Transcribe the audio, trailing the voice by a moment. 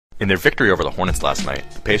In their victory over the Hornets last night,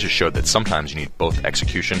 the Pacers showed that sometimes you need both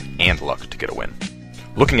execution and luck to get a win.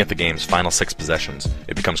 Looking at the game's final 6 possessions,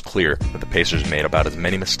 it becomes clear that the Pacers made about as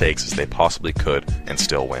many mistakes as they possibly could and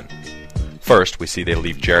still win. First, we see they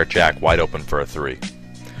leave Jarrett Jack wide open for a 3.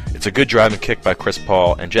 It's a good driving kick by Chris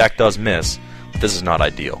Paul, and Jack does miss, but this is not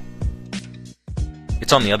ideal.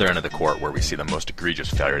 It's on the other end of the court where we see the most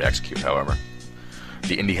egregious failure to execute, however.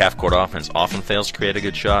 The Indy half-court offense often fails to create a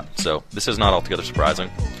good shot, so this is not altogether surprising,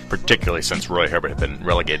 particularly since Roy Hibbert had been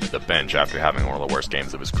relegated to the bench after having one of the worst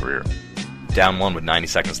games of his career. Down 1 with 90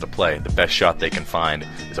 seconds to play, the best shot they can find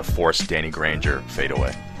is a forced Danny Granger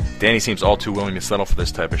fadeaway. Danny seems all too willing to settle for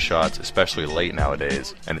this type of shots, especially late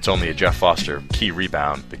nowadays, and it's only a Jeff Foster key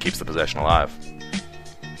rebound that keeps the possession alive.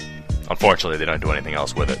 Unfortunately, they don't do anything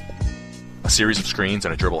else with it. A series of screens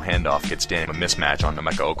and a dribble handoff gets Danny a mismatch on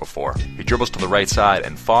Emeka Okafor. He dribbles to the right side,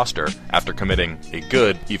 and Foster, after committing a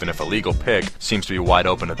good, even if illegal, pick, seems to be wide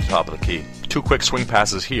open at the top of the key. 2 quick swing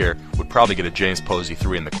passes here would probably get a James Posey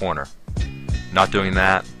 3 in the corner. Not doing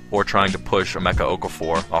that, or trying to push Emeka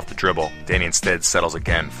Okafor off the dribble, Danny instead settles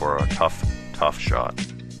again for a tough shot.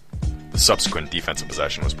 The subsequent defensive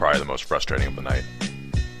possession was probably the most frustrating of the night.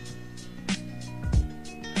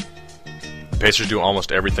 The Pacers do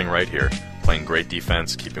almost everything right here, playing great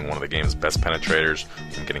defense, keeping one of the game's best penetrators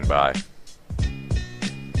from getting by.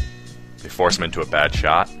 They force him into a bad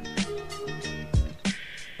shot.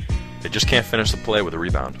 They just can't finish the play with a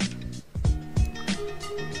rebound.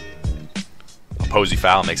 A Posey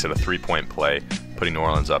foul makes it a 3-point play, putting New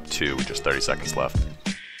Orleans up 2 with just 30 seconds left.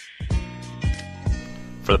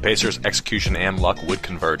 For the Pacers, execution and luck would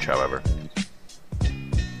converge, however.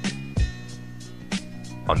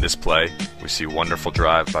 On this play, we see wonderful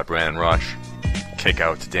drive by Brandon Rush, kick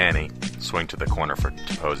out to Danny, swing to the corner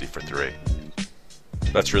to Posey for 3.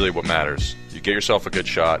 That's really what matters. You get yourself a good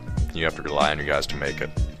shot, and you have to rely on your guys to make it.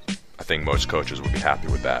 I think most coaches would be happy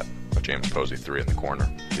with that, a James Posey 3 in the corner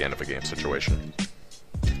at the end of a game situation.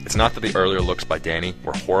 It's not that the earlier looks by Danny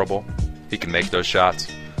were horrible. He can make those shots.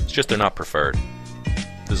 It's just they're not preferred.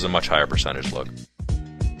 This is a much higher percentage look.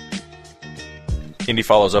 Indy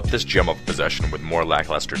follows up this gem of possession with more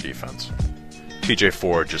lackluster defense. TJ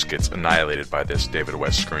Ford just gets annihilated by this David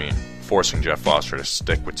West screen, forcing Jeff Foster to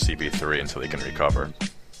stick with CP3 until he can recover.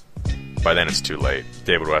 By then it's too late.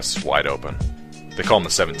 David West's wide open. They call him the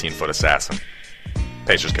 17-foot assassin.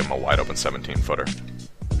 Pacers give him a wide open 17-footer.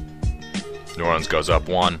 New Orleans goes up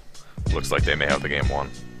 1. Looks like they may have the game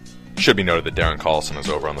won. It should be noted that Darren Collison is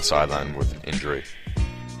over on the sideline with injury.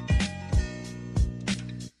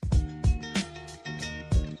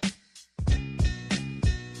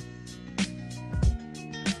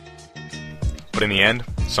 But in the end,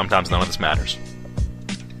 sometimes none of this matters.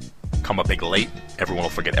 Come up big late, everyone will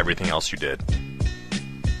forget everything else you did.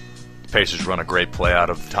 The Pacers run a great play out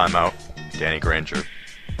of the timeout. Danny Granger,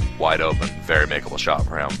 wide open, very makeable shot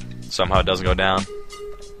for him. Somehow it doesn't go down.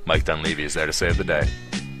 Mike Dunleavy is there to save the day.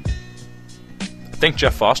 I think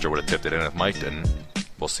Jeff Foster would have tipped it in if Mike didn't.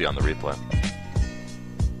 We'll see on the replay.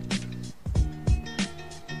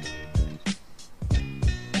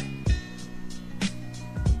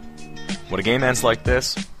 When a game ends like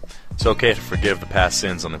this, it's okay to forgive the past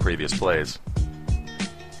sins on the previous plays.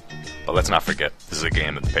 But let's not forget, this is a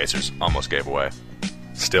game that the Pacers almost gave away.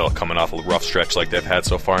 Still, coming off a rough stretch like they've had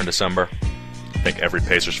so far in December, I think every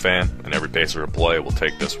Pacers fan and every Pacers employee will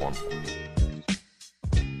take this one.